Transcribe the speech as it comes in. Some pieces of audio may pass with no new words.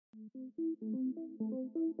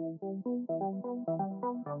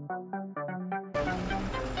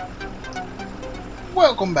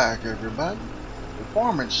Welcome back, everybody, to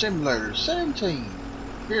Farming Simulator 17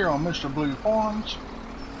 here on Mr. Blue Farms.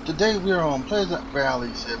 Today we're on Pleasant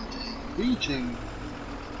Valley 17 V2,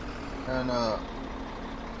 and I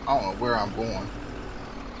don't know where I'm going.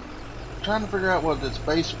 Trying to figure out what this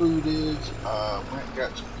base food is. Went and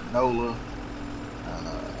got some canola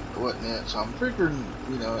and whatnot, so I'm figuring,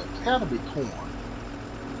 you know, it's gotta be corn.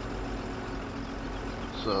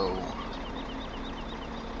 So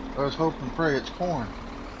let's hope and pray it's corn.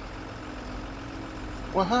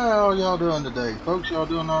 Well, how are y'all doing today, folks? Y'all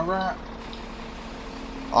doing alright?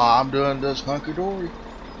 I'm doing this hunky-dory.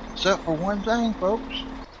 Except for one thing, folks.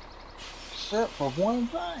 Except for one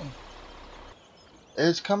thing.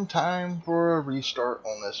 It's come time for a restart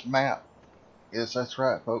on this map. Yes, that's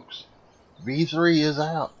right, folks. V3 is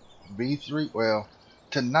out. V3, well,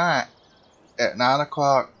 tonight at 9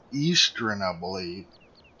 o'clock Eastern, I believe.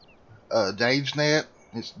 Dajnet,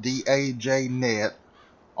 it's D-A-J-Net,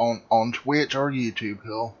 on Twitch or YouTube,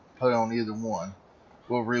 he'll put on either one.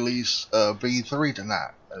 We'll release V3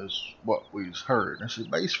 tonight, is what we've heard. This is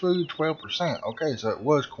base food 12%. Okay, so it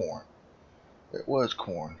was corn. It was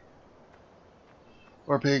corn.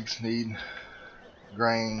 Our pigs need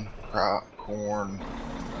grain, crop, corn,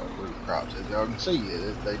 root crops. As y'all can see,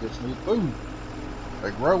 they just need food.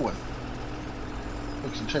 They're growing. We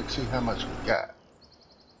can check to see how much we got.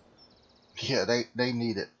 Yeah, they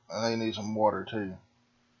need it. They need some water too.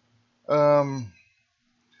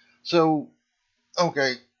 So,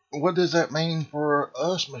 okay, what does that mean for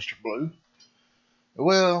us, Mr. Blue?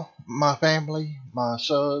 Well, my family, my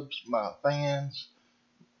subs, my fans,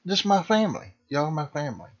 just my family. Y'all are my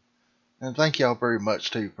family. And thank y'all very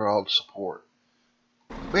much too for all the support.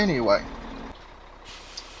 But anyway,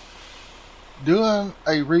 doing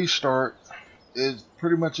a restart is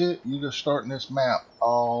pretty much it. You're just starting this map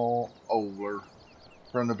all over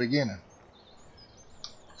from the beginning.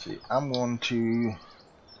 See, I'm going to,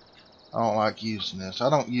 I don't like using this. I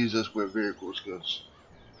don't use this with vehicles because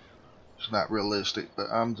it's not realistic, but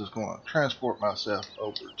I'm just going to transport myself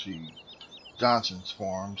over to Johnson's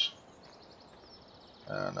Farms.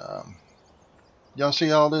 And y'all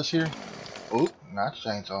see all this here? Oh, not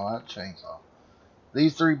chainsaw, not chainsaw.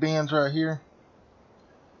 These three bins right here,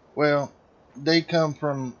 well, they come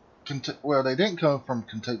from, well, they didn't come from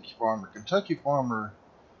Kentucky Farmer. Kentucky Farmer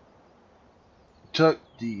took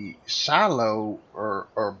the silo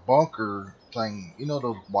or bunker thing, you know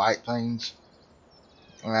those white things?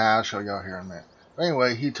 I'll show y'all here in a minute. But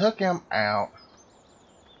anyway, he took them out.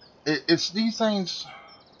 It's these things,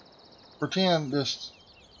 pretend this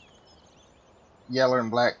yellow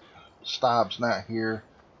and black stob's not here,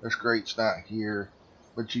 this grate's not here,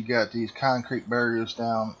 but you got these concrete barriers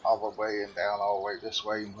down all the way and down all the way this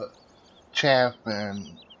way, and put chaff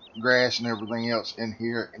and grass and everything else in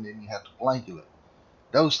here, and then you have to blanket it.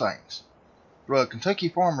 Those things. Well, Kentucky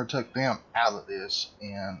Farmer took them out of this,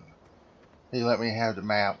 and he let me have the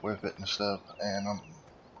map with it and stuff, and I'm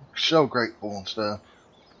so grateful and stuff.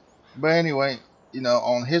 But anyway, you know,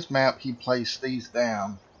 on his map, he placed these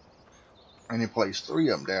down, and he placed 3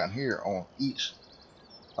 of them down here on each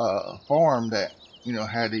farm that, you know,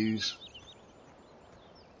 had these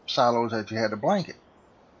silos that you had to blanket.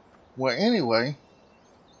 Well, anyway,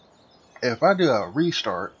 if I do a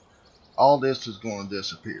restart, all this is going to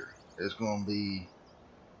disappear. It's going to be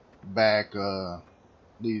back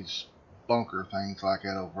these bunker things like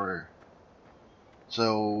that over there.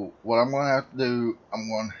 So what I'm going to have to do, I'm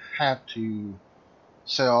going to have to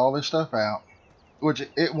sell all this stuff out, which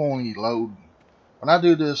it won't even load. When I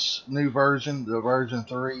do this new version, the version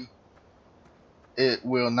 3, it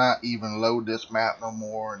will not even load this map no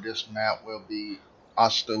more, and this map will be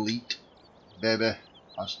obsolete, baby.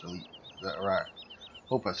 Obsolete. Is that right?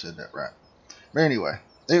 Hope I said that right. But anyway,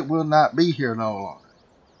 it will not be here no longer.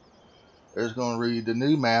 It's going to read the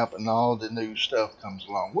new map, and all the new stuff comes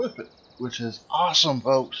along with it, which is awesome,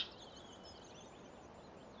 folks.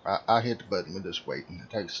 I hit the button with this waiting.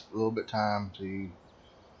 It takes a little bit of time to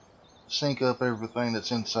sync up everything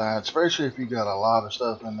that's inside, especially if you got a lot of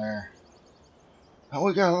stuff in there. And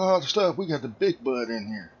we got a lot of stuff. We got the big bud in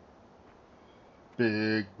here.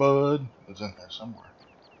 Big bud is in there somewhere.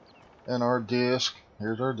 And our disc.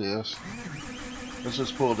 Here's our disc. Let's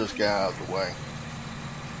just pull this guy out of the way.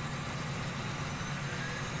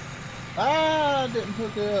 Ah, I didn't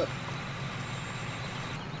hook it up.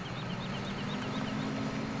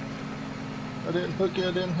 I didn't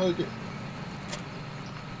hook it.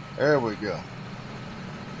 There we go.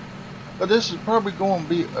 But this is probably going to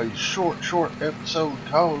be a short episode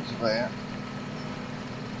because of that.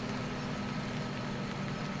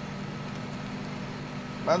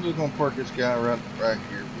 I'm just gonna park this guy right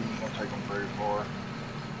here. We ain't gonna take him very far.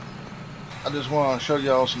 I just want to show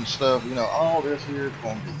y'all some stuff. You know, all this here is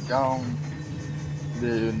gonna be gone.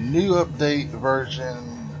 The new update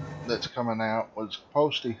version that's coming out was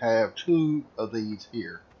supposed to have 2 of these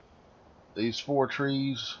here. These 4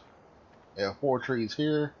 trees. Yeah, 4 trees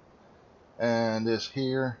here. And this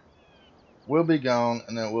here will be gone,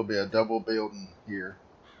 and there will be a double building here,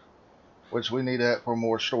 which we need that for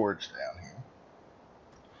more storage down here.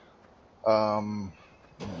 Let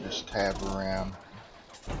me just tab around.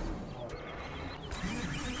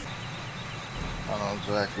 I don't know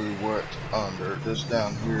exactly what's under. Just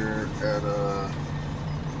down here at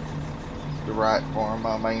the right farm,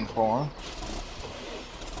 my main farm.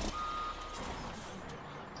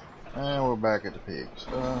 And we're back at the pigs.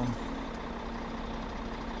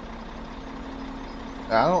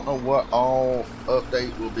 I don't know what all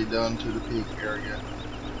update will be done to the pig area.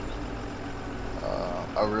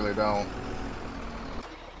 I really don't.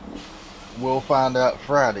 We'll find out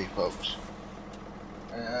Friday, folks.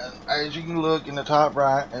 And as you can look in the top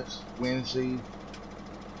right, it's Wednesday,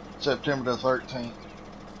 September the 13th.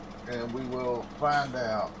 And we will find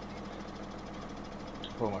out.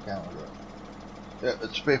 Pull my calendar up. Yeah,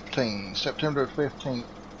 it's 15. September 15th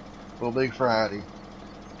will be Friday.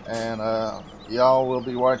 And y'all will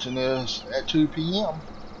be watching this at 2 p.m.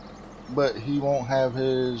 But he won't have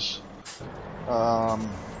his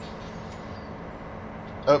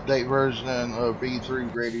update version of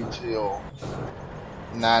V3 ready till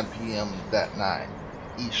 9 p.m. that night,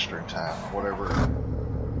 Eastern time, whatever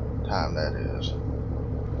time that is.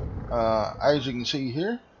 As you can see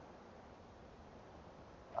here,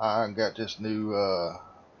 I got this new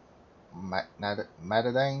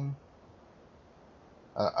Matadine.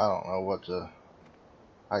 I don't know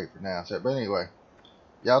how you pronounce it, but anyway,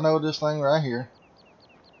 y'all know this thing right here.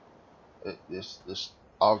 This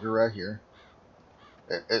auger right here.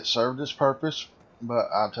 It served its purpose,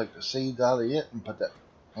 but I took the seeds out of it and put that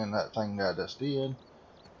in that thing that I just did.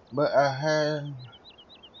 But I had,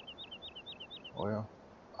 well,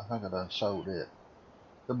 I think I done sold it.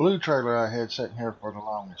 The blue trailer I had sitting here for the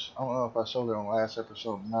longest. I don't know if I sold it on the last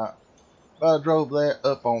episode or not. But I drove that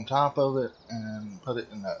up on top of it and put it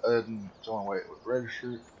in the oven. It's the only way it was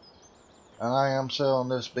registered. And I am selling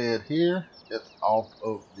this bed here. It's off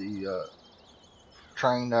of the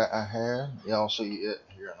train that I had. Y'all see it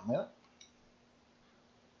here in a minute.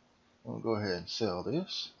 We'll go ahead and sell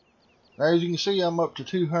this. Now, as you can see, I'm up to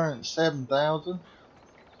 207,000.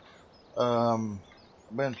 I've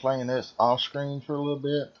been playing this off screen for a little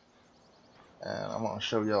bit, and I'm going to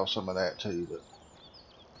show y'all some of that too. But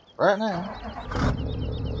right now,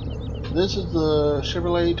 this is the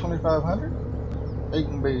Chevrolet 2500. It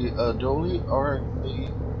can be a dually, or it can be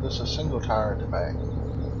just a single tire at the back.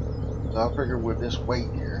 So I figured with this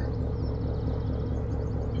weight here,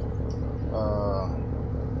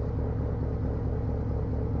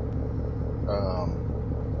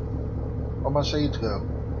 where'd my seeds go?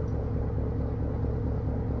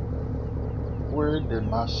 Where did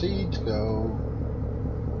my seeds go?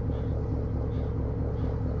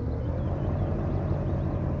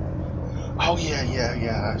 Oh yeah,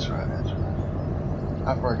 that's right.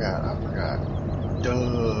 I forgot.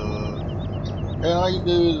 Duh. And all you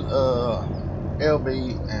do is LB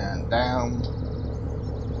and down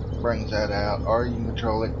brings that out, or you can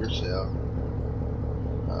control it yourself.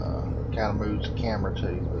 Kind of moves the camera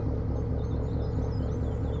too, but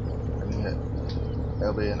when you hit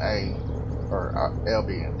LB and A, or LB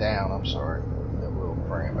and down, I'm sorry, and it will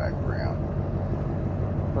bring it back around.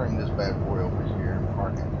 Bring this bad boy over here and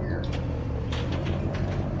park it here.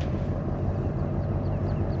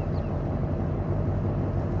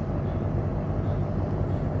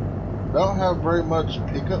 Don't have very much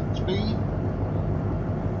pickup speed,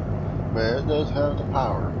 but it does have the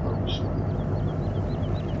power, folks.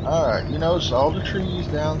 Alright, you notice all the trees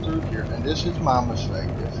down through here, and this is my mistake.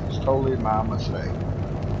 This is totally my mistake.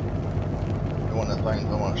 And one of the things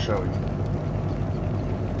I want to show you.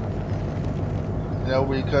 You know,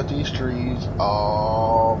 we cut these trees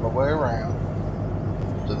all the way around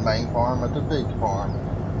to the main farm at the pig farm.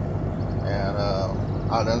 And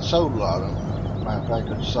I done sold a lot of them. Matter of fact,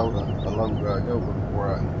 I just sold a load right over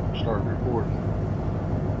before I started recording.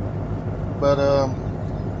 But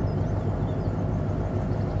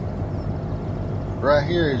right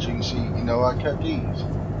here, as you can see, you know, I cut these.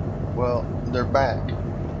 Well, they're back.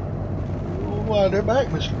 Why, they're back,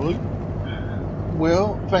 Mr. Blue?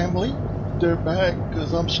 Well, family, they're back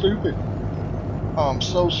because I'm stupid. I'm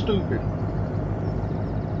so stupid.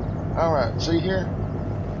 Alright, see here?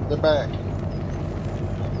 They're back.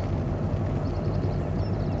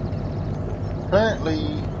 apparently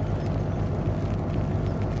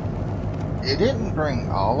it didn't bring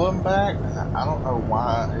all of them back. I don't know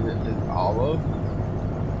why it didn't do all of them.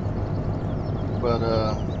 But,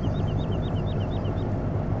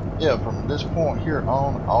 yeah, from this point here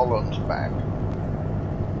on, all of them's back.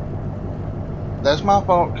 That's my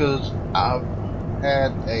fault, because I've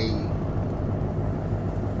had a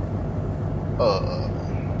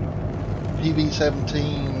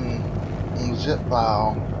PV17 zip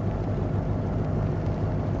file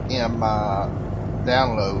in my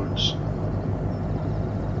downloads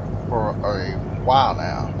for a while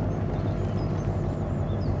now,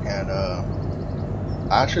 and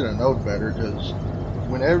I should have known better, because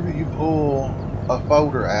whenever you pull a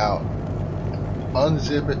folder out,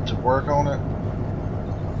 unzip it to work on it,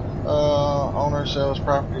 owner sells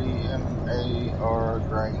property in AR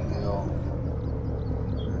grain mill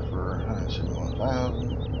for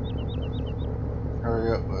 161,000.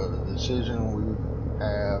 Hurry up with the decision, we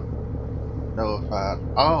have notified.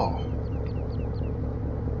 Oh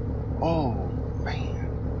man.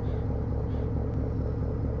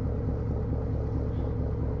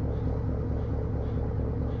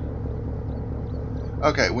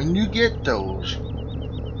 Okay, when you get those,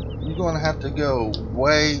 you're gonna have to go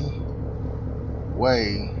way.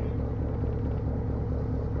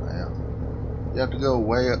 Yeah, you have to go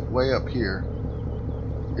way up here.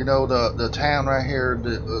 You know the town right here,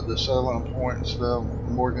 the selling point and stuff,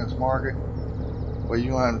 Morgan's Market. Well,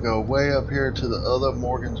 you gonna have to go way up here to the other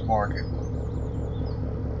Morgan's Market,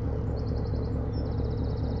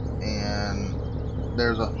 and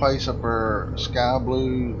there's a place up there, Sky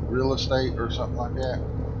Blue Real Estate or something like that.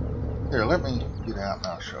 Here, let me get out and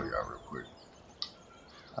I'll show y'all real quick,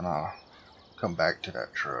 and I'll come back to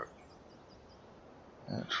that truck.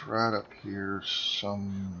 It's right up here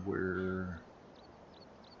somewhere.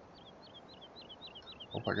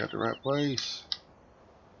 Hope I got the right place.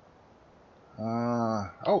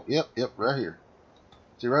 Oh, yep, right here.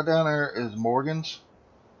 See, right down there is Morgan's,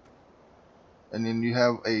 and then you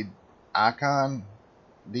have a icon,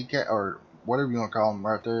 decal, or whatever you want to call them,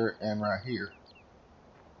 right there and right here.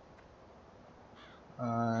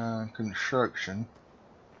 Construction.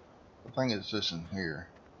 I think it's this in here.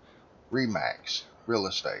 Remax Real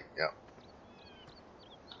Estate. Yep.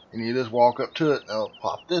 And you just walk up to it, and it'll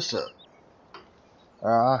pop this up.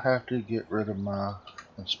 I have to get rid of my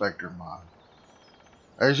inspector mod.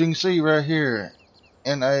 As you can see right here,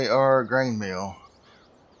 NAR grain mill.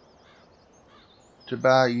 To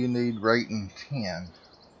buy, you need rating 10.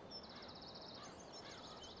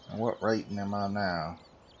 And what rating am I now?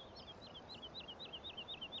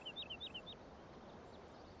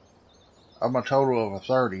 I'm a total of a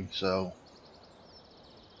 30, so.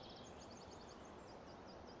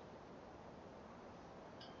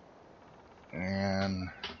 And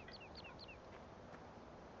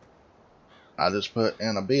I just put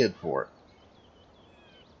in a bid for it.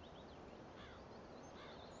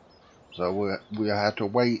 So we have to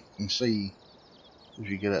wait and see if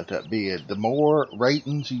you get at that bid. The more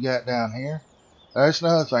ratings you got down here, that's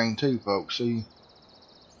another thing too, folks. See,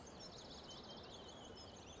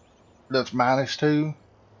 that's -2,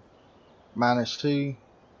 -2.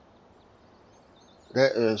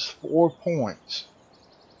 That is 4 points.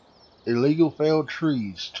 Illegal failed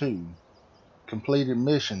trees, 2. Completed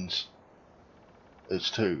missions is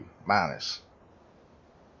 2, minus.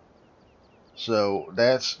 So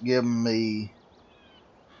that's giving me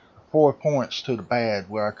 4 points to the bad,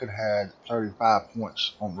 where I could have had 35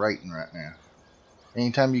 points on rating right now.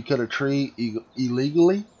 Anytime you cut a tree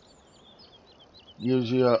illegally,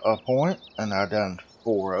 gives you a point, and I've done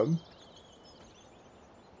 4 of them.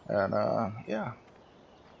 And yeah.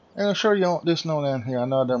 And I'll show you this one down here. I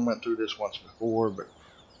know I done went through this once before, but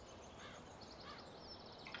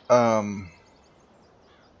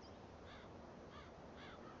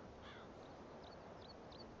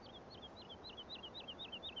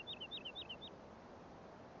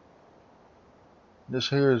this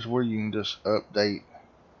here is where you can just update.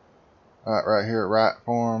 Right here at right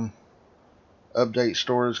form, update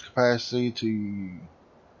storage capacity to,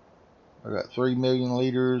 I got 3 million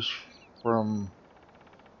liters for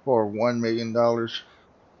 $1 million.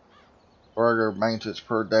 Regular maintenance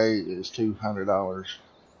per day is $200.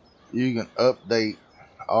 You can update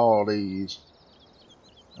all these.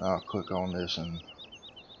 I'll click on this, and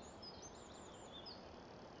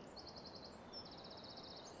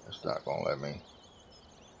it's not gonna let me.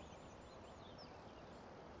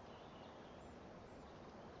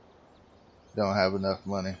 Don't have enough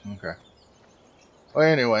money. Okay. Well,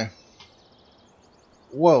 anyway.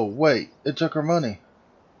 Whoa, wait. It took her money.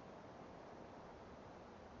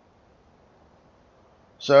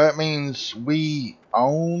 So that means we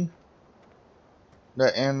own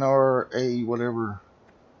the NRA whatever.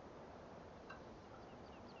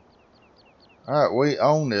 Alright, we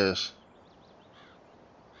own this.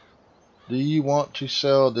 Do you want to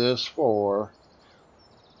sell this for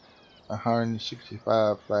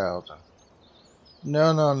 165,000?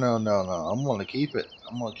 No, no, no, no, no. I'm gonna keep it.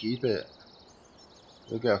 I'm gonna keep it.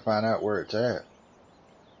 We gotta find out where it's at.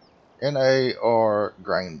 NAR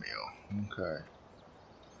grain mill. Okay.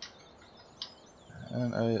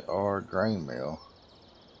 NAR grain mill.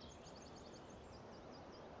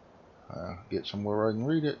 Get somewhere where I can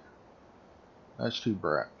read it. That's too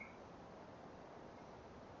bright.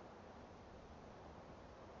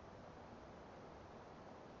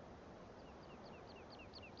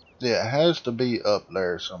 Yeah, it has to be up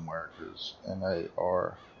there somewhere because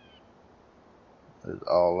NAR is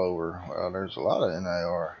all over. Well, there's a lot of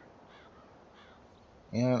NAR.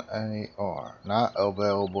 NAR, not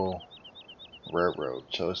available railroad.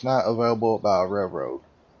 So it's not available by a railroad.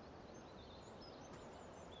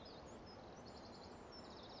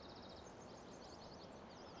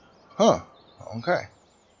 Huh. Okay.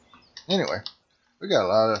 Anyway, we got a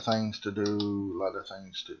lot of things to do.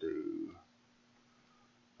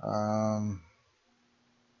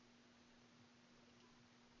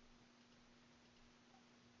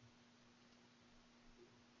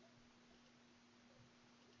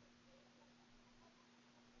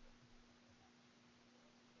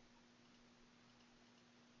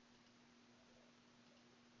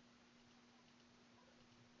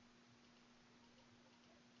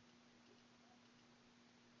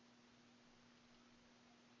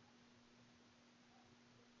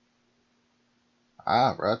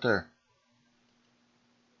 Right there.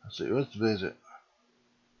 Let's see. Let's visit.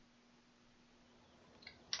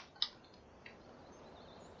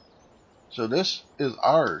 So this is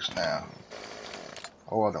ours now.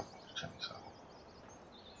 Oh, I don't want to change that.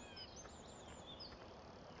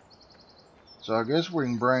 So I guess we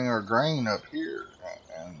can bring our grain up here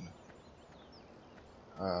and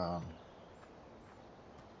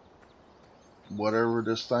whatever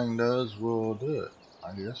this thing does, we'll do it,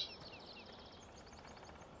 I guess.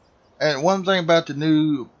 And one thing about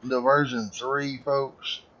the version 3,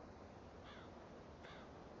 folks,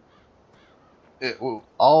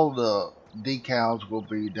 all the decals will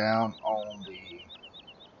be down on the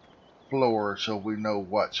floor so we know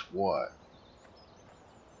what's what.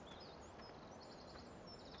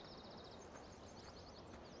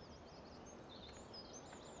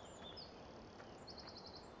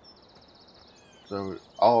 So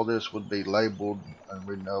all this would be labeled and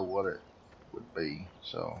we know what it would be.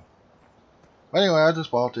 So anyway, I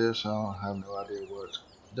just bought this. I have no idea what it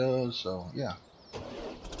does. So yeah.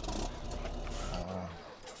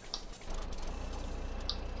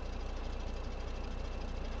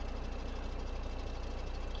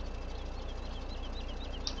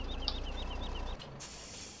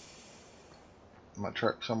 My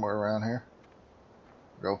truck somewhere around here.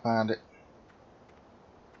 Go find it.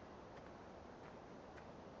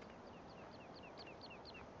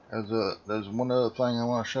 There's one other thing I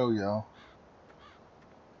want to show y'all.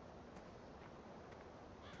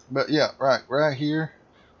 But yeah, right here,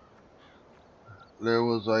 there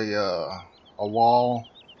was a wall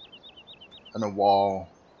and a wall.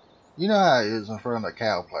 You know how it is in front of the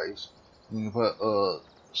cow place. You can put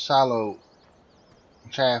silo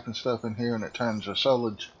chaff and stuff in here, and it turns to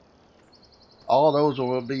silage. All those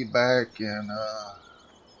will be back, and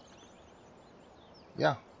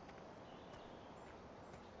yeah.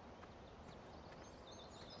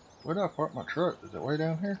 Where did I park my truck? Is it way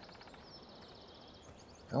down here?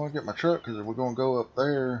 I want to get my truck because we're going to go up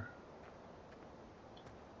there.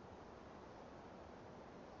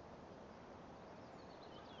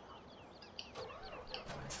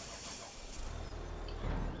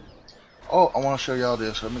 Oh, I want to show y'all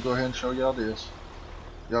this. Let me go ahead and show y'all this.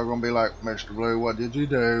 Y'all going to be like, Mr. Blue, what did you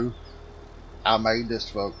do? I made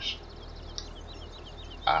this, folks.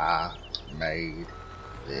 I made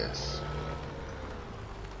this.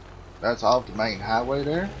 That's off the main highway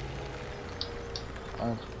there.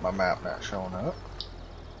 My map not showing up.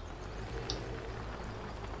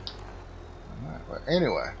 Alright, but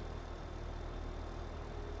anyway.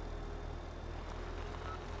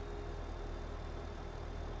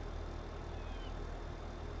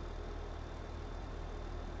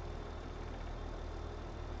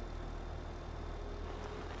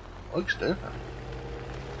 Looks different.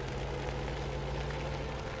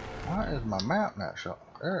 Why is my map not showing?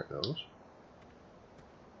 There it goes.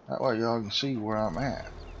 That way y'all can see where I'm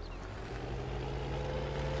at.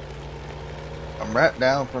 I'm right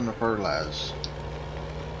down from the fertilizer.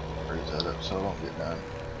 setup so I don't get done.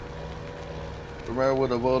 Remember with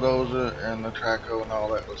the bulldozer and the traco and all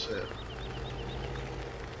that was set.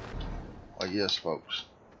 Well, yes, folks.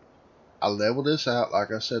 I leveled this out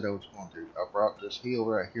like I said I was going to. I brought this hill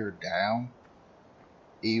right here down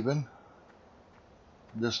even.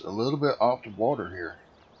 Just a little bit off the water here.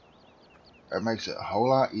 That makes it a whole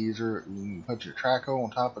lot easier. You can put your traco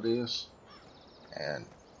on top of this and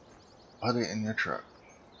put it in your truck.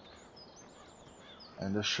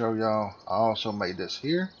 And just show y'all, I also made this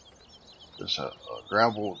here. Just a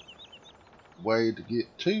gravel way to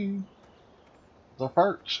get to the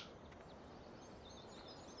perks.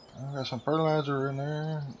 I got some fertilizer in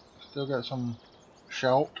there. Still got some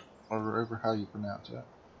shalt, or whatever how you pronounce that.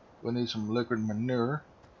 We need some liquid manure.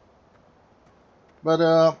 But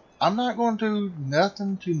I'm not going to do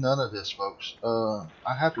nothing to none of this, folks.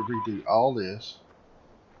 I have to redo all this.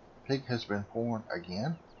 Pig has been born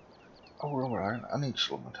again. Oh, really? I need to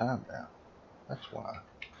slow my time down. That's why.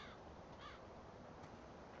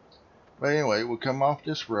 But anyway, we'll come off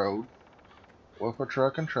this road with a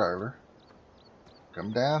truck and trailer.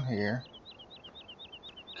 Come down here.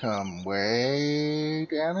 Come way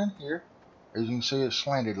down in here. As you can see, it's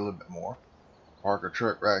slanted a little bit more. Park a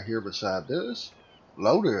truck right here beside this.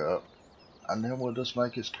 Load it up. And then we'll just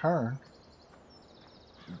make its turn.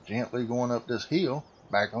 Gently going up this hill.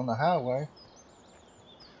 Back on the highway.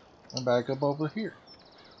 And back up over here.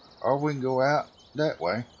 Or we can go out that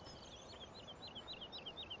way.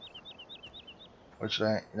 Which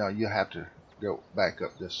you know, you have to go back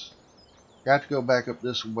up this. You have to go back up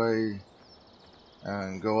this way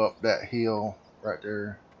and go up that hill right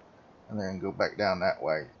there, and then go back down that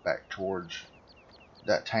way, back towards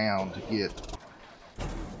that town to get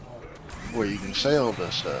where you can sell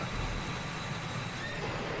this stuff.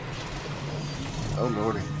 Oh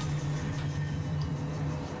lordy.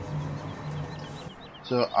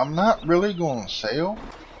 So I'm not really going to sell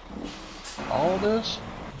all this.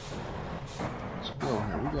 Let's go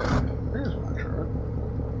here. We got, here's my truck.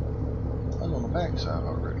 I was on the back side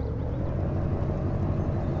already.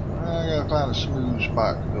 I gotta find a smooth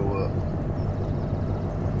spot to go up.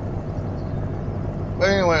 But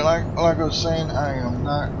anyway, like I was saying, I am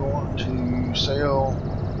not going to sell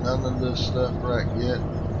none of this stuff right yet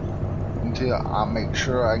until I make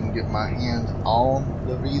sure I can get my hands on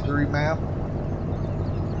the V3 map.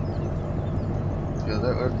 Because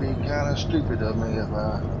that would be kind of stupid of me if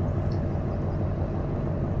I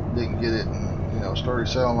didn't get it and, you know, started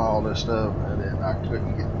selling all this stuff and then I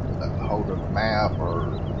couldn't get a hold of the map, or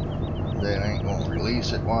they ain't gonna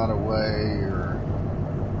release it right away, or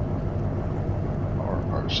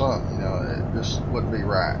something, you know. It just wouldn't be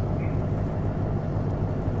right.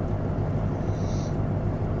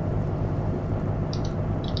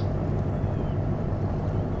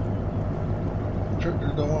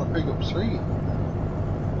 Tractors don't want to pick up speed.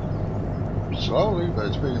 Slowly, but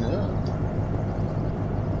it's picking it up.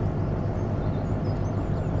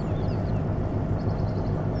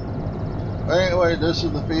 But anyway, this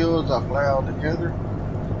is the fields I plowed together,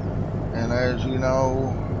 and as you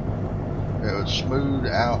know, it was smoothed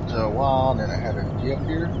out to a while, and then it had a dip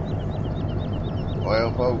here.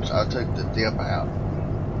 Well, folks, I took the dip out.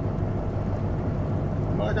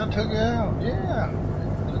 Like I took it out, yeah, I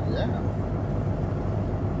took it out.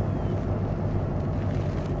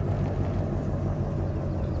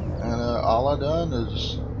 And all I done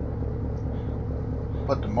is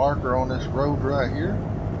put the marker on this road right here.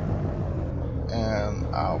 And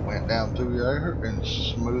I went down through there and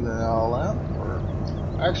smoothed it all out. Or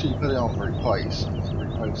actually put it on replace.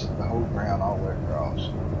 Replace the whole ground all the way across.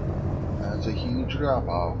 And it's a huge drop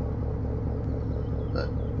off. But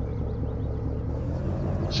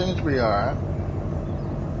it seems to be alright.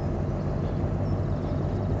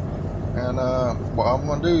 And what I'm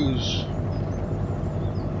going to do is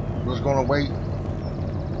just going to wait.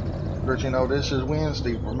 But you know, this is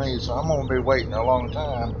Wednesday for me, so I'm going to be waiting a long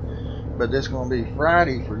time. But this gonna be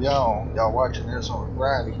Friday for y'all. Y'all watching this on a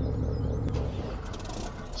Friday.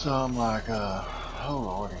 So I'm like, oh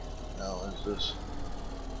lordy, no, it's just.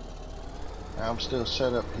 I'm still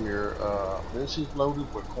set up here. This is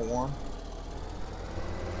loaded with corn,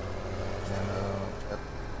 and it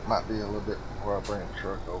might be a little bit before I bring the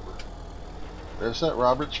truck over. There's that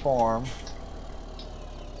Roberts Farm,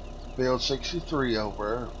 field 63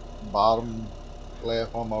 over, bottom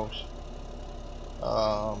left almost.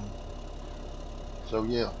 So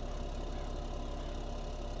yeah,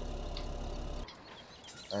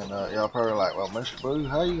 and y'all probably like, well, Mr. Blue,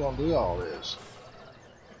 how you gonna do all this,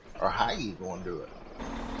 or how you gonna do it?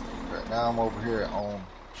 Right now I'm over here on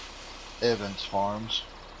Evans Farms.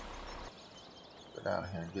 Go down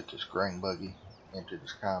here and get this grain buggy. empty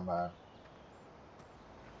this combine.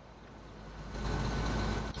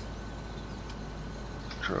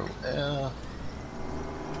 Control L.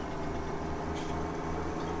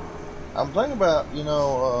 I'm thinking about, you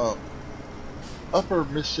know, Upper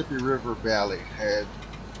Mississippi River Valley had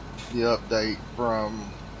the update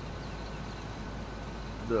from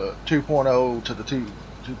the 2.0 to the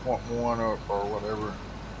 2.1 or whatever.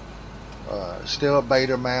 Still a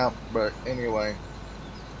beta map, but anyway,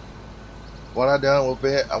 what I done with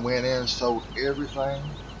it, I went in and sold everything,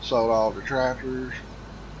 sold all the tractors,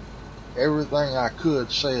 everything I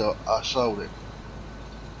could sell, I sold it.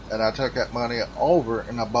 And I took that money over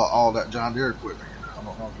and I bought all that John Deere equipment. I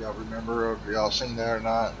don't know if y'all remember or if y'all seen that or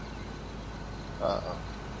not.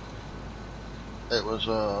 It was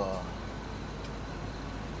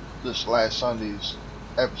this last Sunday's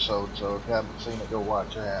episode, so if you haven't seen it, go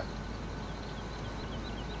watch that.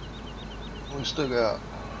 We still got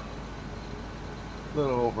a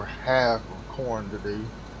little over half of corn to do,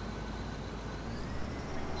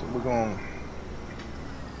 so we're gonna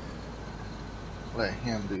let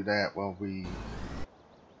him do that while we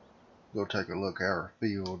go take a look at our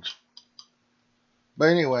fields. But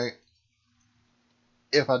anyway,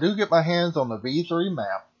 if I do get my hands on the V3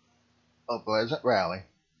 map of Pleasant Valley,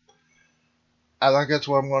 I think that's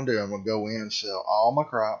what I'm going to do. I'm going to go in and sell all my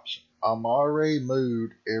crops. I'm already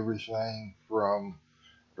moved everything from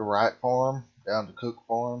the Wright farm down to Cook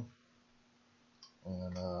farm.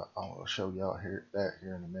 And I'm going to show y'all that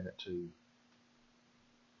here in a minute too.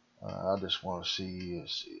 I just want to see,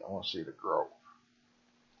 I want to see the growth.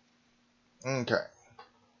 Okay.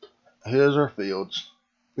 Here's our fields.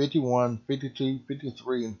 51, 52,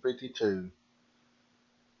 53, and 52.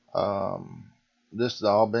 This has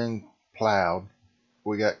all been plowed.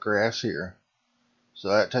 We got grass here, so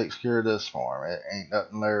that takes care of this farm. It ain't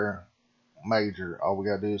nothing there major. All we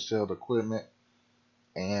gotta do is sell the equipment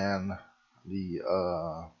and the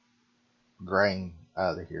grain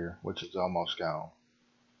out of here, which is almost gone.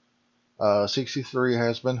 63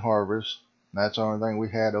 has been harvested. That's the only thing we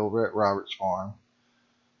had over at Robert's farm.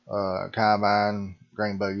 Combine,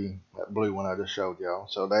 grain buggy, that blue one I just showed y'all.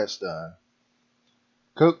 So that's done.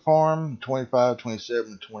 Cook farm, 25,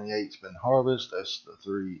 27, and 28's been harvested. That's the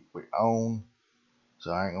 3 we own.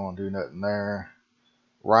 So I ain't gonna do nothing there.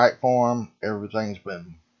 Wright farm, everything's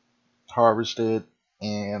been harvested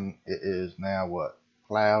and it is now what?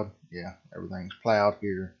 Plowed? Yeah, everything's plowed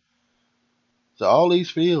here. So all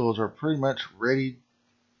these fields are pretty much ready.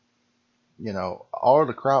 You know, all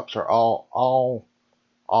the crops are all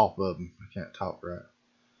off of them. I can't talk right.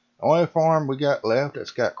 The only farm we got left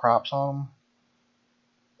that's got crops on them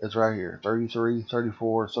is right here. 33,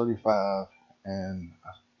 34, 35, and I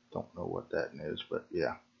don't know what that is, but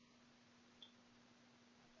yeah.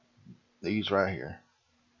 These right here.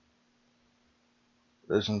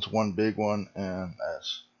 This one's one big one, and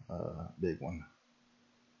that's a big one.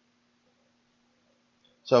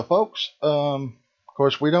 So folks, of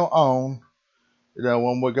course we don't own, you know,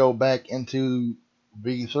 when we go back into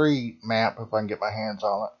V3 map, if I can get my hands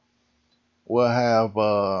on it, we'll have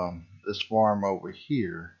this farm over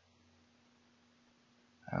here.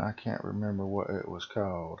 And I can't remember what it was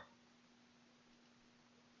called,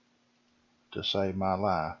 to save my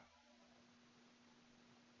life.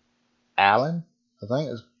 Allen? I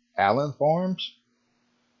think it's Allen Farms.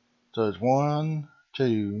 So it's 1,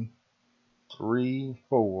 2, 3,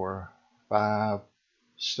 4, 5,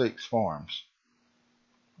 6 farms.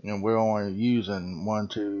 And we're only using 1,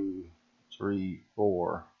 2, 3,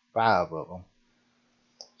 4, 5 of them.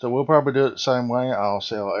 So we'll probably do it the same way. I'll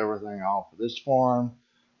sell everything off of this farm,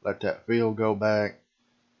 let that field go back,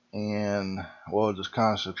 and we'll just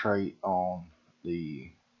concentrate on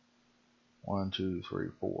the 1, 2, 3,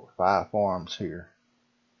 4, 5 farms here.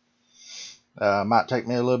 Might take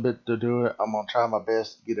me a little bit to do it. I'm going to try my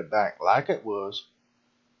best to get it back like it was.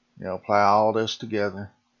 You know, plow all this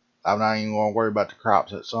together. I'm not even going to worry about the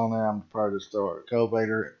crops that's on there. I'm probably just throw a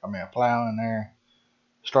cultivator, a plow in there,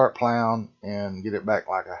 start plowing, and get it back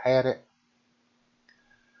like I had it.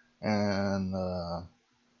 And I'll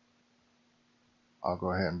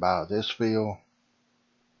go ahead and buy this field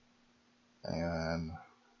and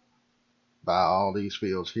buy all these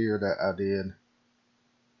fields here that I did.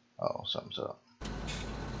 Oh, something's up.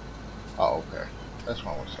 Oh, okay. That's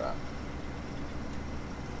my one side.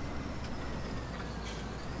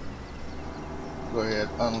 Go ahead,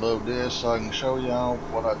 unload this so I can show y'all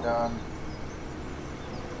what I've done.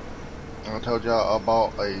 I told y'all I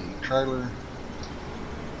bought a trailer.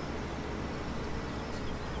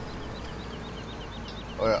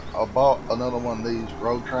 Well, I bought another one of these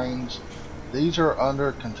road trains. These are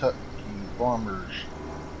under Kentucky Farmers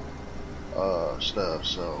stuff,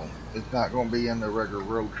 so it's not going to be in the regular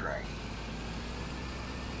road train.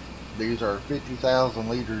 These are 50,000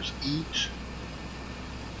 liters each,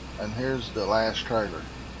 and here's the last trailer.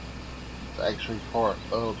 It's actually part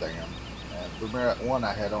of them. And remember that one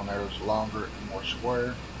I had on there was longer and more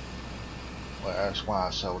square? Well, that's why I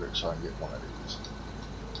sold it, so I can get one of these.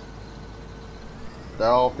 They're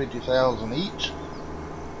all 50,000 each,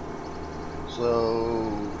 so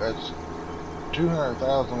that's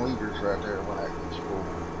 200,000 liters right there when that gets full.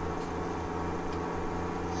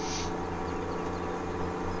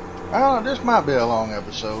 I don't know, this might be a long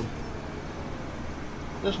episode.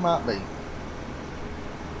 This might be.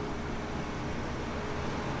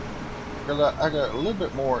 Because I got a little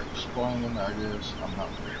bit more explaining, I guess. I'm not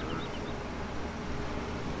for sure.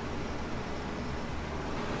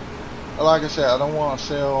 But like I said, I don't want to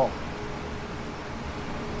sell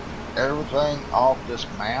everything off this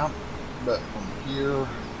map. But from here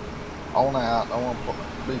on out, I want to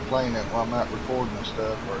be playing it while I'm not recording and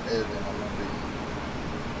stuff or editing. I'm going to be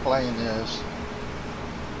playing this,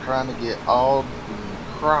 trying to get all the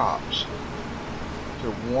crops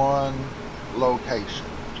to one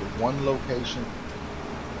location.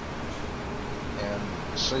 And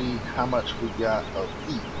see how much we got of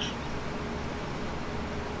each.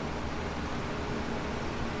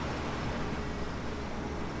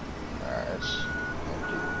 Alright, that's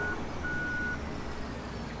empty.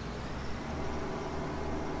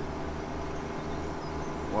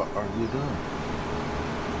 What are you doing?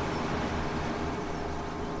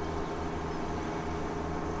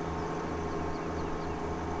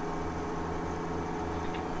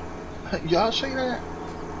 Y'all see that?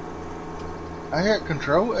 I hit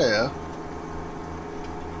Control F,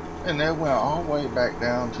 and that went all the way back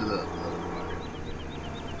down to the other way.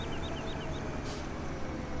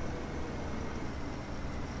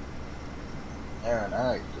 There,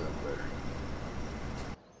 now he's doing better.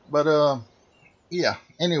 But yeah.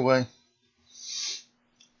 Anyway,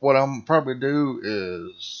 what I'm probably do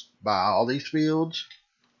is buy all these fields,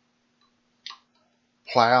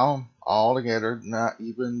 plow them all together, not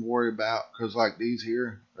even worry about, because like these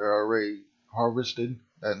here, they're already harvested.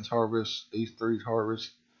 That's harvest. These three's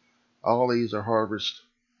harvest. All these are harvest.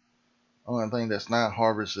 Only thing that's not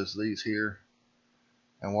harvest is these here.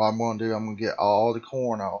 And what I'm going to do, I'm going to get all the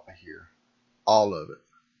corn off of here, all of it,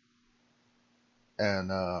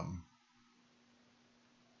 and I'm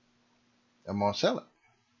going to sell it.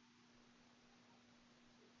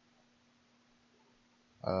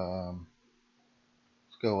 Let's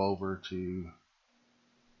go over to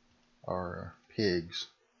our pigs.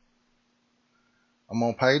 I'm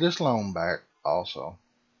going to pay this loan back also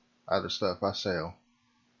out of stuff I sell.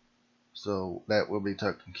 So that will be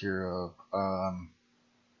taken care of.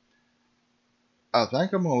 I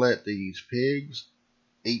think I'm going to let these pigs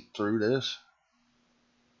eat through this.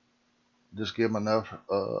 Just give them enough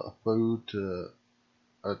food to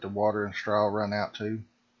let the water and straw run out to.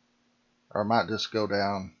 Or I might just go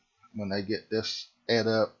down when they get this ate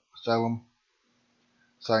up, sell them.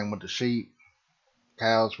 Same with the sheep.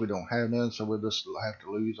 Cows, we don't have none, so we'll just have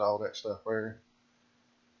to lose all that stuff there.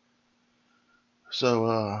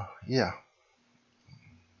 So, yeah.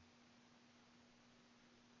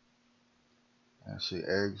 Let's see,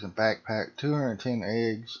 eggs and backpack, 210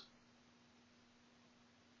 eggs.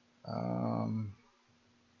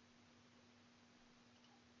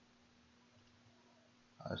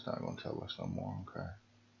 That's not going to tell us no more, okay.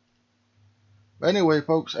 But anyway,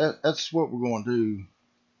 folks, that's what we're going to do.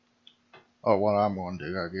 Or what I'm going to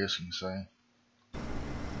do, I guess you can say.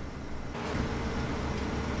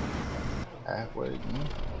 Halfway again.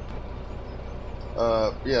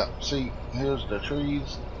 Yeah, see, here's the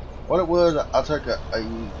trees. What it was, I took a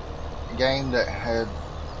game that had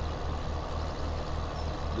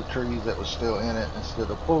the trees that was still in it. Instead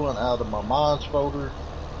of pulling out of my mods folder,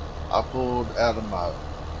 I pulled out of my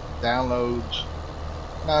downloads.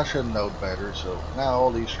 Now I should know better, so now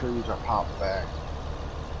all these trees are popped back.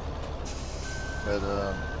 But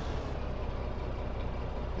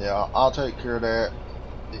yeah, I'll take care of that.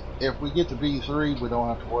 If we get to V3, we don't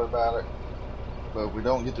have to worry about it. But if we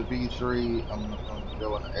don't get to V3, I'm going to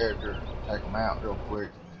go in the editor, take them out real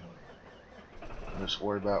quick, and just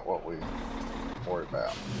worry about what we worry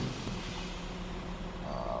about.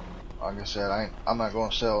 Like I said, I'm not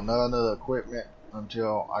going to sell none of the equipment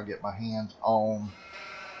until I get my hands on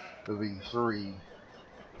the V3.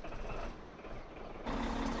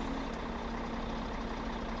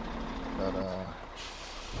 But a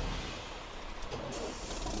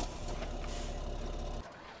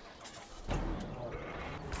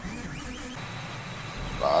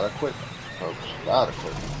lot of equipment, folks. A lot of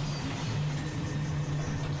equipment.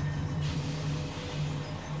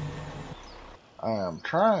 I am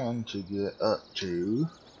trying to get up to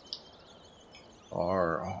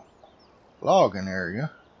our logging area.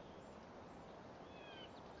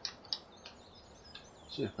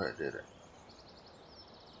 See if I did it.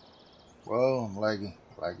 Whoa, I'm laggy,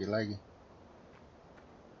 laggy.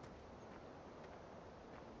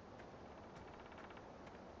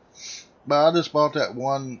 But I just bought that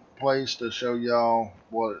one place to show y'all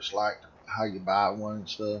what it's like, how you buy one and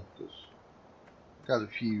stuff. Cause got a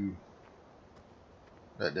few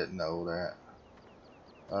that didn't know that.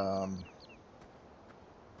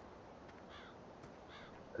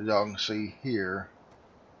 As y'all can see here,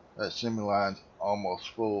 that semi-line's almost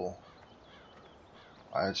full.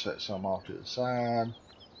 I had set some off to the side,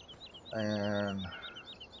 and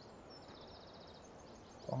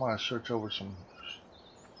I might search over some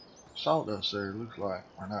sawdust there. It looks like,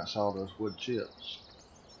 or not sawdust, wood chips.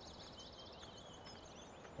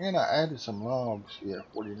 And I added some logs, yeah,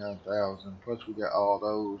 49,000. Plus we got all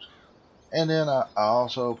those. And then I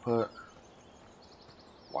also put,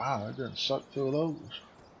 wow, it didn't suck through those.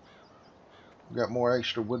 We got more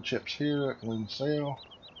extra wood chips here that we can sell.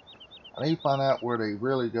 I need to find out where they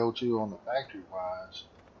really go to on the factory wise.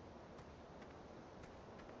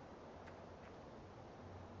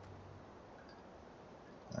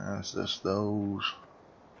 And it's just those.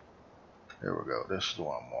 There we go. This is the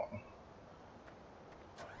one I'm wanting.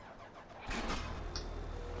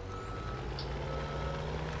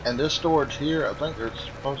 And this storage here, I think there's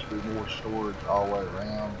supposed to be more storage all the way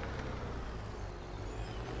around.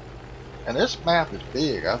 And this map is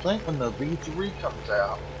big. I think when the V3 comes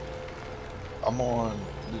out, I'm on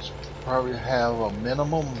just probably have a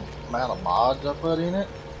minimum amount of mods I put in it.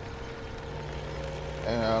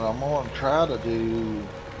 And I'm going to try to do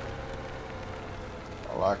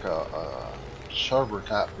like a server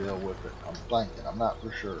type deal with it. I'm thinking. I'm not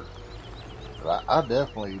for sure. But I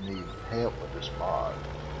definitely need help with this mod.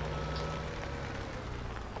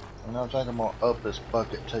 And I think I'm going to up this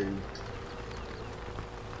bucket too.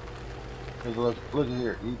 Because look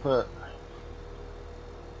here. You put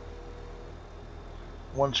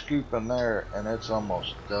one scoop in there and it's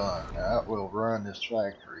almost done. Now that will run this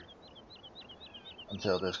factory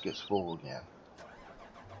until this gets full again.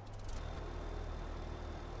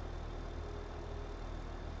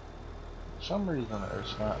 For some reason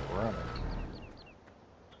it's not running.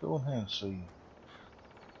 Let's go ahead and see.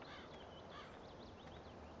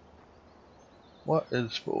 What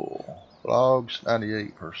is full? Logs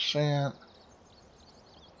 98%.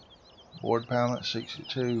 Board pallet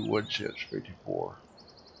 62. Wood chips 54.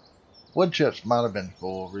 Wood chips might have been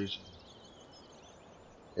full reason.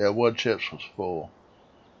 Yeah, wood chips was full.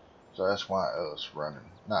 So that's why it was running.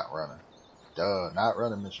 Not running. Duh, not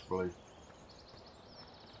running, Mr. Blue.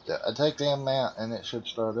 I take them out and it should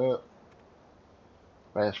start up.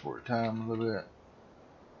 Fast forward time a little bit.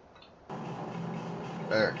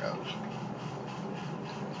 There it goes.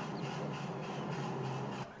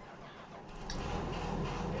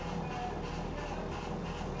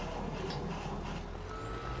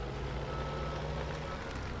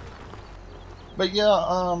 But yeah,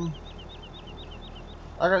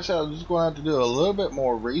 like I said, I'm just going to have to do a little bit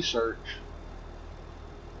more research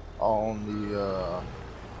on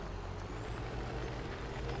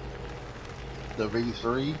the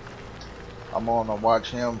V3. I'm gonna watch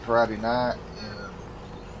him Friday night and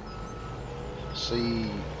see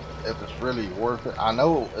if it's really worth it. I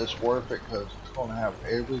know it's worth it because it's gonna have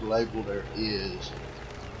every label there is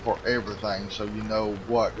for everything, so you know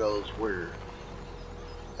what goes where,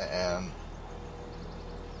 and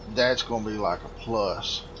that's gonna be like a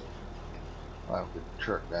plus. I'll get the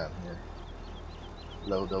truck down here,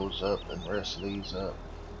 load those up, and the rest of these up.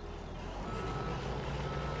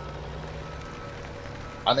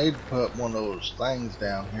 I need to put one of those things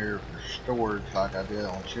down here for storage like I did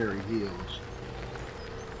on Cherry Hills.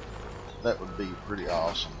 That would be pretty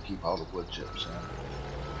awesome to keep all the wood chips in.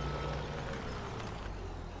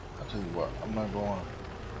 I'll tell you what, I'm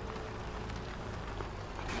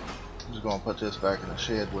just gonna put this back in the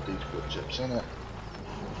shed with these wood chips in it.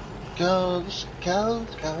 Goes. I'm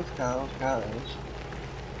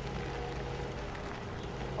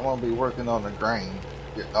gonna be working on the grain.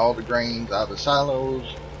 Getting all the grains out of the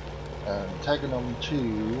silos and taking them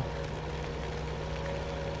to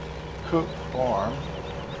Cook Farm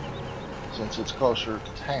since it's closer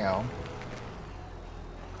to town.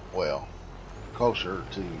 Well, closer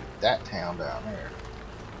to that town down there.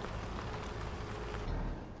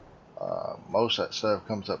 Most of that stuff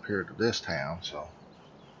comes up here to this town, so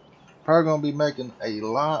probably gonna be making a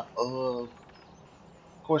lot of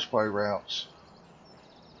horseplay routes.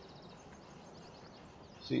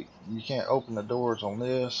 See, you can't open the doors on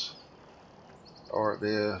this. or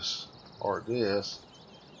this, or this.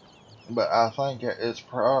 But I think it's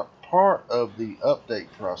part of the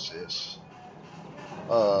update process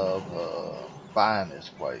of buying this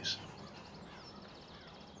place.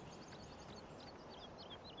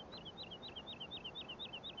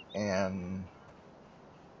 And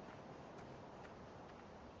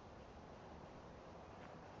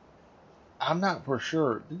I'm not for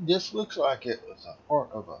sure. This looks like it was a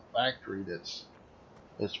part of a factory it's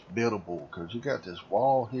buildable, because you got this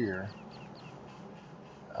wall here.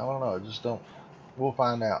 I don't know. Just don't. We'll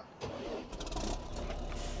find out.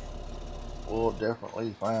 We'll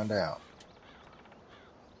definitely find out.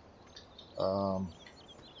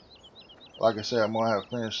 Like I said, I'm gonna have to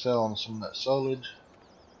finish selling some of that silage.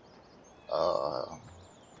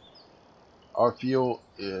 Our fuel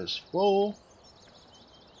is full,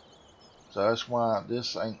 so that's why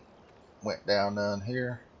this ain't went down none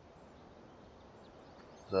here.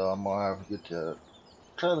 So I'm gonna have to get the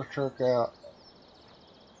trailer truck out,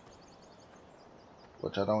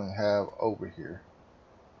 which I don't even have over here.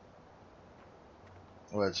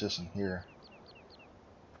 Well, it's just in here.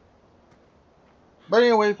 But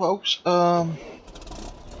anyway, folks, about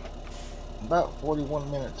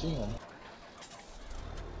 41 minutes in.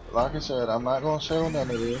 Like I said, I'm not gonna sell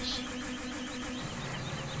none of this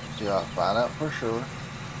till I find out for sure.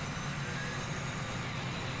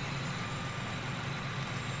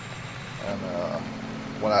 And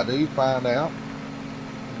when I do find out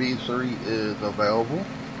B3 is available,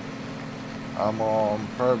 I'm gonna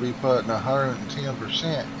probably be putting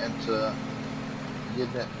 110% into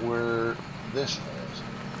getting it where this is.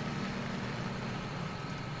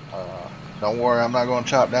 Don't worry, I'm not gonna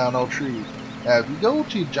chop down no trees. Now, if you go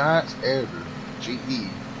to Giants Editor,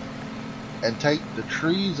 GE, and take the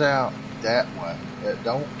trees out that way, that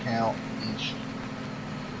don't count each.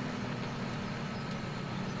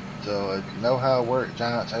 So if you know how to work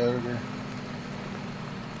Giants Editor,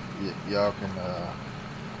 y'all can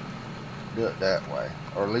do it that way,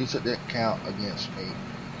 or at least it didn't count against me.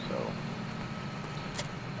 So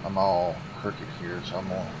I'm all crooked here, so I'm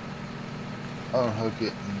gonna unhook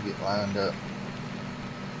it and get lined up.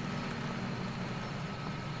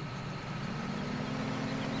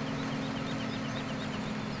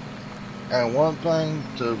 And one thing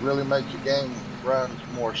to really make your game run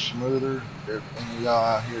more smoother, if any of y'all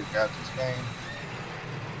out here got this game,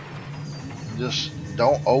 just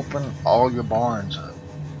don't open all your barns up.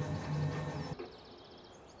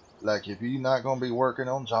 Like, if you're not going to be working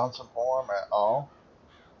on Johnson Farm at all,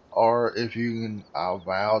 or if you can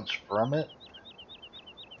vouch from it,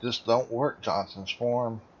 just don't work Johnson's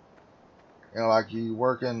Farm. You know, like you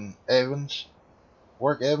work Evans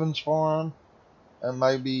Farm, and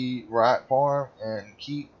maybe Wright Farm, and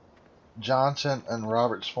keep Johnson and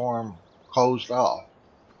Roberts Farm closed off.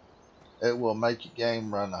 It will make your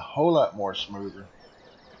game run a whole lot more smoother.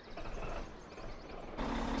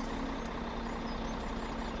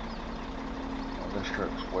 This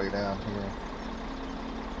truck's way down here.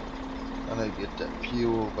 I need to get that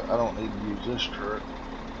fuel, but I don't need to use this truck.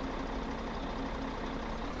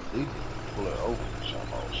 You can pull it over some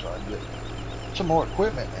more so I can get some more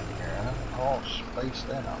equipment in here. I'm all spaced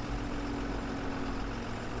out.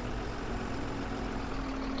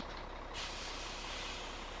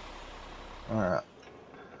 Alright.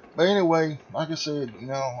 But anyway, like I said, you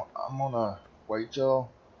know, I'm gonna wait till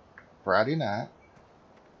Friday night.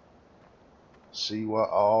 See what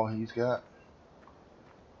all he's got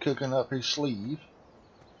cooking up his sleeve.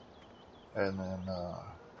 And then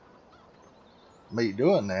me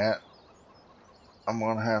doing that, I'm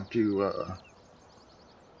gonna have to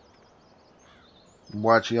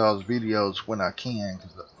watch y'all's videos when I can,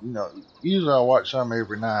 cause you know, usually I watch some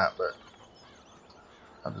every night, but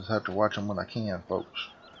I just have to watch them when I can, folks.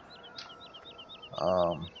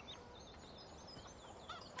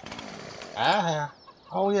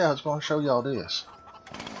 Oh yeah, I was gonna show y'all this.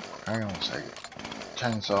 Hang on a second.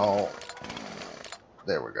 Chainsaw.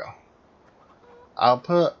 There we go. I'll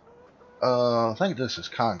put I think this is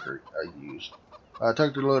concrete I used. I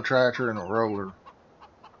took the little tractor and a roller.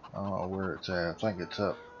 I don't know where it's at. I think it's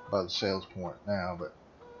up by the sales point now, but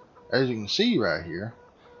as you can see right here,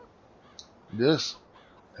 this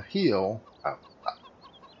hill,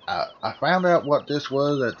 I found out what this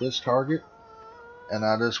was at this target, and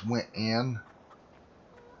I just went in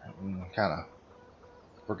and kind of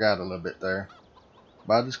forgot a little bit there.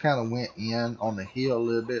 But I just kind of went in on the hill a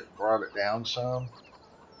little bit, brought it down some,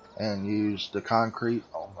 and used the concrete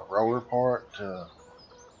on the roller part to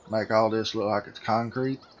make all this look like it's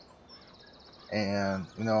concrete. And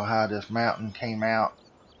you know how this mountain came out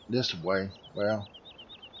this way? Well,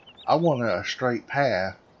 I wanted a straight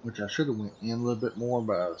path which I should have went in a little bit more,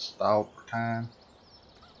 but I stalled for time.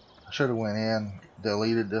 I should have went in,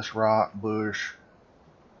 deleted this rock bush.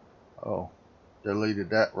 Oh, deleted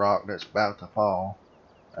that rock that's about to fall,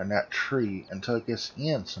 and that tree, and took us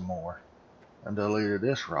in some more, and deleted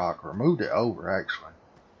this rock, or moved it over actually.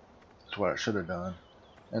 That's what I should have done.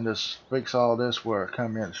 And just fix all this where I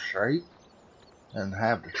come in straight, and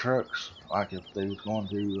have the trucks, like if they was going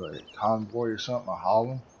to do a convoy or something, or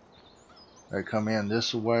hauling, they come in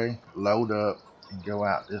this way, load up, and go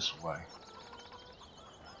out this way.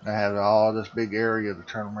 They have all this big area to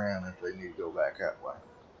turn around if they need to go back that way.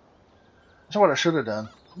 That's what I should have done.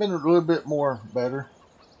 Been a little bit more better.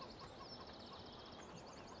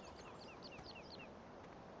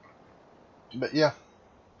 But yeah,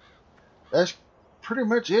 that's pretty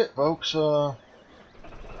much it, folks. I'm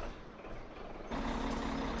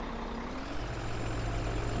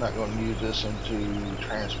not going to use this into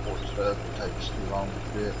transport stuff. It takes too long to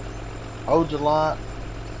fit. Holds a lot,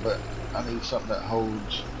 but I need something that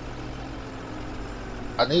holds.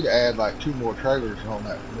 I need to add like 2 more trailers on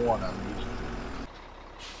that one I'm using.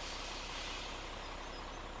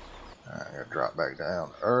 Alright, I gotta drop back down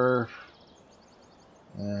to earth.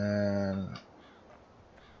 And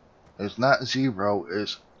it's not 0,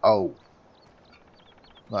 it's O.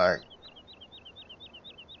 Like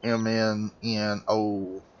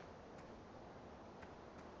MNNO.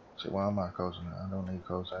 See, why am I closing that? I don't need to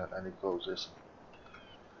close that. I need to close this.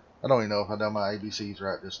 I don't even know if I done my ABCs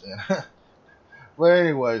right just then. But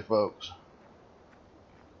anyway, folks,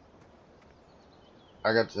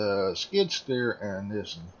 I got the skid steer and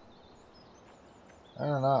this one. I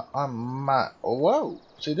don't know, I might, oh, whoa,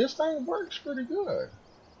 see, this thing works pretty good.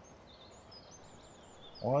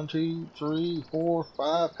 1, 2, 3, 4,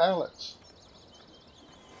 5 pallets.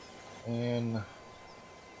 And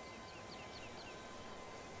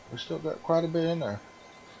we still got quite a bit in there.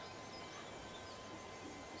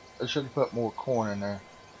 I should have put more corn in there.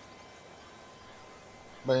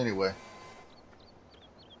 But anyway,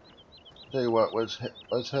 tell you what, let's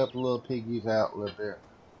help the little piggies out a little bit,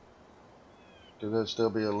 because there'll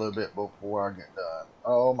still be a little bit before I get done.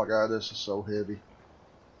 Oh my God, this is so heavy.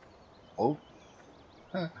 Oh,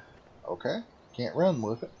 huh. Okay, can't run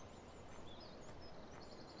with it.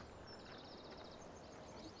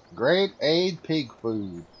 Grade A pig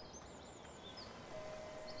food.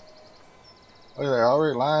 Look, they're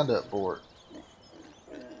already lined up for it.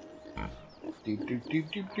 Doop, doop, doop,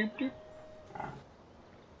 doop, doop, doop.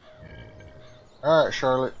 Alright,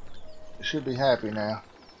 Charlotte. You should be happy now.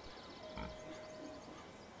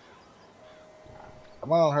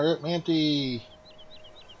 Come on, hurry up, Minty.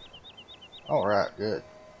 Alright, good.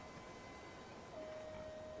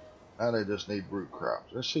 Now they just need root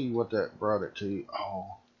crops. Let's see what that brought it to.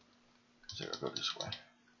 Oh. There, I'll go this way.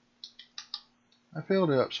 I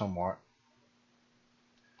filled it up somewhat.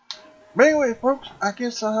 But anyway, folks, I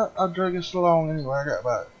guess I'll drag this along anyway. I got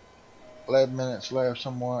about 11 minutes left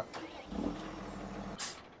somewhat.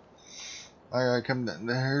 I gotta come down.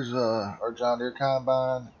 Here's our John Deere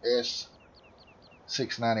Combine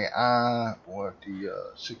S690i with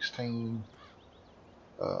the 16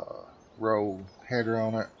 row header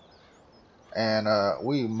on it. And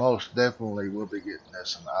we most definitely will be getting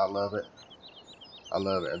this, and I love it. I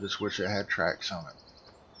love it. I just wish it had tracks on it.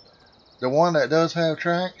 The one that does have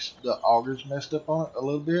tracks, the auger's messed up on it a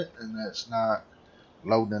little bit, and that's not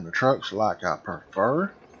loading in the trucks like I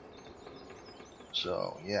prefer.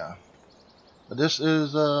 So yeah. But this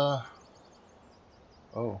is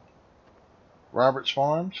Roberts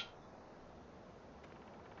Farms.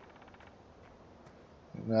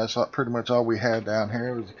 And that's pretty much all we had down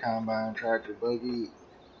here was a combine, tractor, buggy.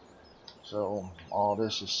 So all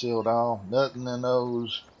this is sealed off. Nothing in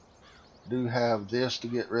those. Do have this to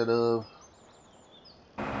get rid of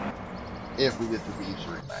if we get the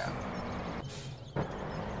V3 map.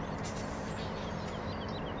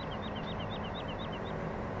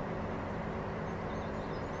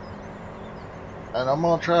 And I'm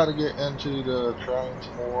going to try to get into the trains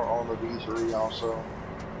more on the V3 also.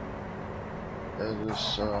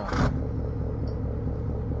 There's a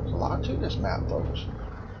lot to this map, folks.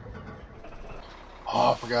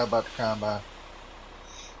 Oh, I forgot about the combine.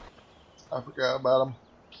 I forgot about them.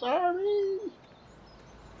 Sorry.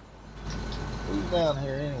 Who's down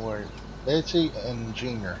here anyway? Betsy and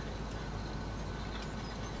Junior.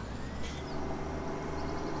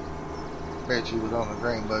 Betsy was on the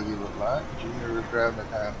grain buggy, looked like. Junior was driving the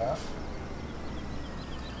combine.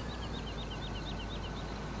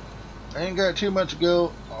 I ain't got too much to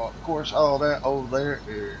go. Of course, all that over there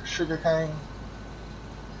is sugarcane.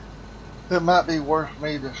 It might be worth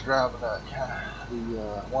me just driving the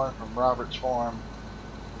one from Roberts Farm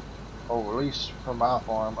or release from my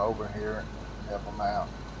farm over here and help them out.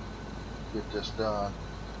 Get this done.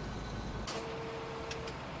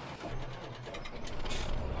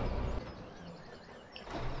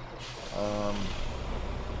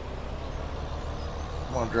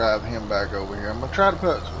 I'm gonna drive him back over here. I'm gonna try to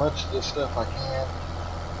put as much of this stuff I can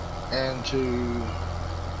into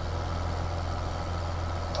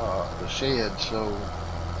the shed so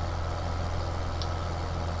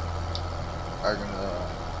I can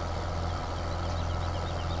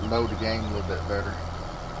load the game a little bit better.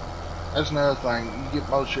 That's another thing. You get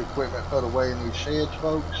most of your equipment put away in these sheds,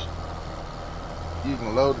 folks. You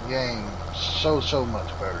can load the game so much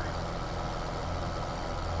better.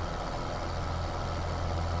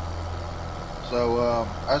 So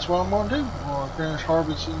that's what I'm going to do. I'm going to finish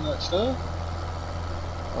harvesting that stuff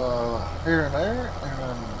here and there,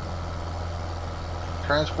 and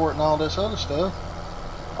transporting all this other stuff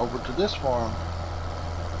over to this farm.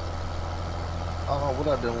 I don't know what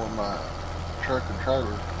I'm doing with my truck and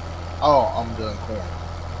trailer. Oh, I'm doing corn.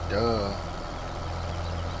 Duh.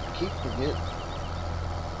 I keep forgetting.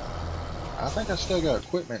 I think I still got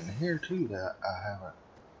equipment in here too that I haven't.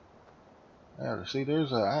 Yeah, see,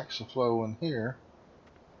 there's an axle flow in here,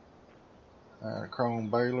 and a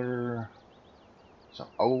chrome baler, some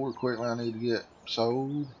old equipment I need to get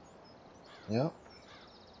sold. Yep,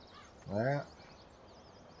 that.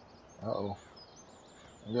 Uh-oh,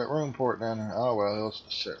 I got room for it down there. Oh well, it'll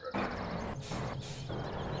just sit right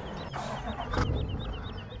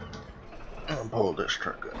there. And pull this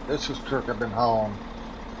truck up. This is the truck I've been hauling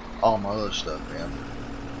all my other stuff in.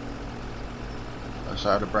 I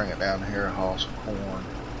decided to bring it down here and haul some corn.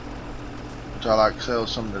 Which I like to sell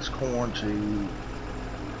some of this corn to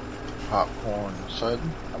Popcorn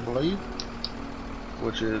Sudden, I believe.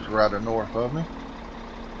 Which is right north of me.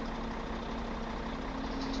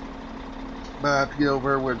 But I have to get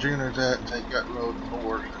over where Junior's at and take that road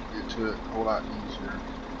north and get to it a whole lot easier.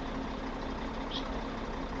 So.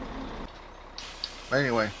 But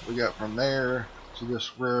anyway, we got from there to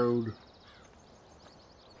this road.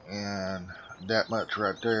 And that much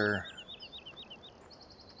right there.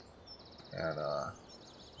 And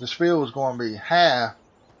this field is going to be half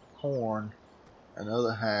corn and the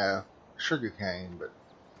other half sugarcane, but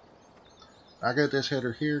I got this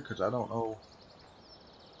header here because I don't know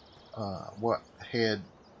what head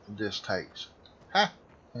this takes. Ha!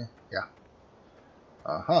 Yeah.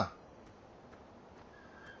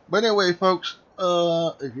 But anyway, folks,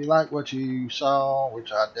 if you like what you saw,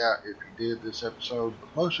 which I doubt if you did this episode,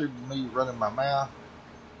 but mostly me running my mouth,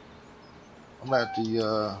 I'm at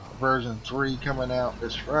the version 3 coming out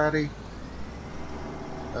this Friday.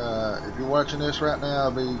 If you're watching this right now,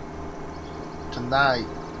 it'll be tonight.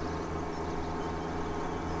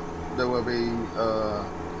 There will be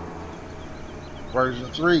version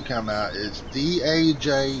 3 come out. It's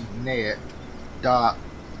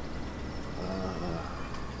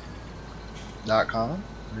dajnet.com.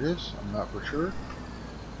 It is. I'm not for sure.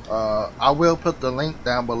 I will put the link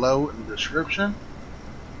down below in the description.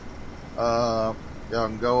 Y'all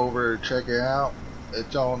can go over and check it out.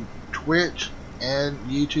 It's on Twitch and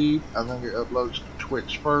YouTube. I think it uploads to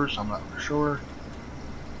Twitch first. I'm not for sure.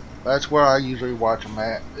 That's where I usually watch them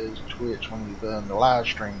at, is Twitch when you've done the live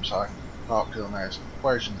stream, so I can talk to them, ask them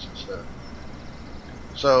questions and stuff.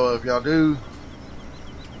 So if y'all do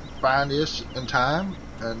find this in time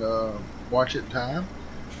and watch it in time,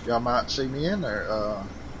 y'all might see me in there. I'm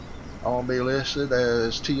gonna be listed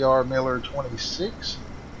as TR Miller 26.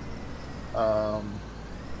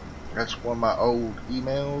 That's one of my old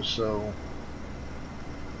emails, so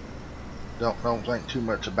don't think too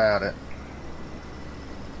much about it.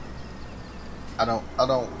 I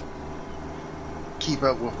don't keep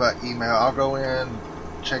up with that email. I'll go in,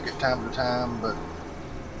 check it time to time, but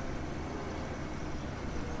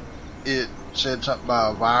it said something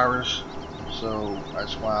about a virus, so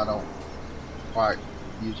that's why I don't quite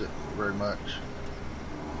use it very much.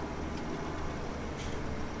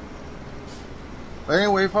 But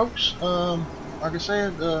anyway, folks, like I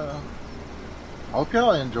said, I hope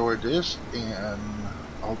y'all enjoyed this, and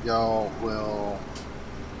I hope y'all will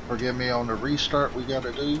forgive me on the restart we got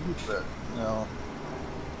to do, but, you know,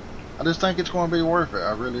 I just think it's going to be worth it.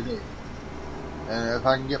 I really do. And if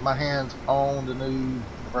I can get my hands on the new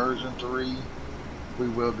version 3, we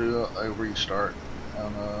will do a restart.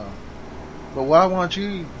 And, but what I want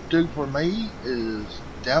you to do for me is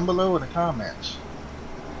down below in the comments,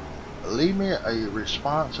 leave me a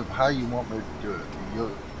response of how you want me to do it.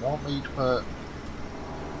 You want me to put,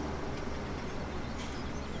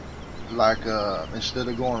 like, instead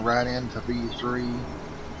of going right into V3,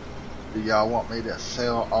 do y'all want me to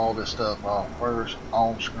sell all this stuff off first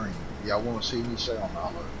on screen? Do y'all want to see me selling all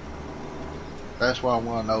of it? That's what I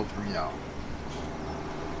want to know from y'all.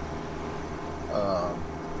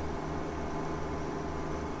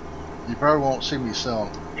 You probably won't see me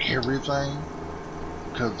selling everything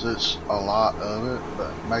because it's a lot of it,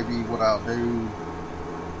 but maybe what I'll do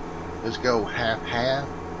is go half-half.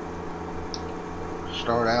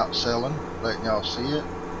 Start out selling, letting y'all see it,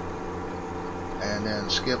 and then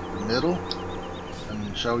skip the middle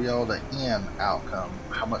and show y'all the end outcome,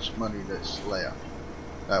 how much money that's left.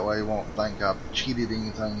 That way you won't think I've cheated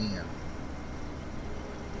anything in.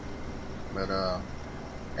 But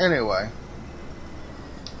anyway,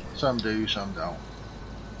 some do, some don't.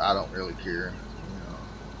 I don't really care. You know,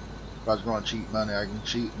 if I was going to cheat money, I can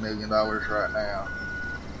cheat $1 million right now,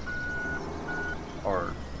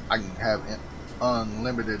 or I can have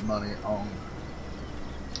unlimited money on.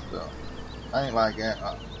 So I ain't like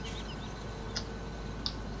that.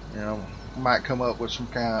 You know, I might come up with some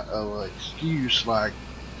kind of excuse, like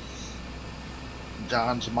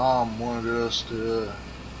John's mom wanted us to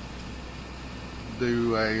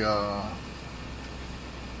do a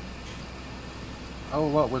oh,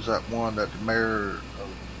 what was that one that the mayor of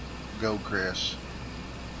Goldcrest,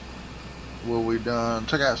 well, we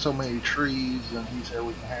took out so many trees, and he said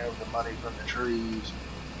we can have the money from the trees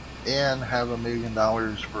and have $1 million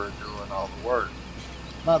for doing all the work.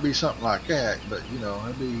 Might be something like that, but you know,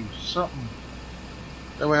 it'd be something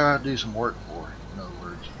that way I'd do some work for it, in other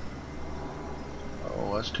words.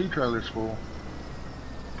 Oh, that's 2 trailers full.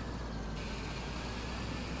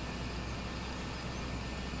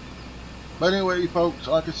 But anyway, folks,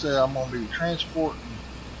 like I said, I'm going to be transporting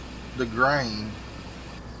the grain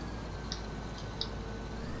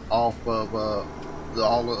off of all the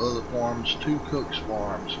other farms to Cook's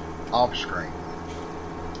farms off screen.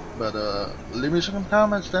 But leave me some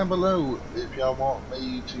comments down below if y'all want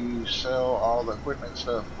me to sell all the equipment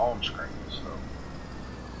stuff on screen.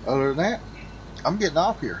 So other than that, I'm getting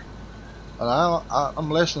off here. I'm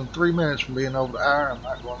less than 3 minutes from being over the hour. I'm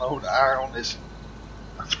not going over the hour on this.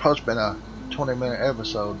 It's supposed to be a 20-minute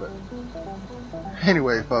episode, but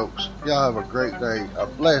anyway, folks, y'all have a great day, a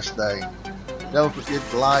blessed day. Don't forget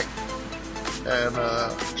to like and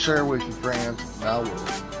share with your friends, and I will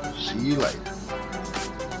see you later.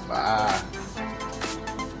 Bye.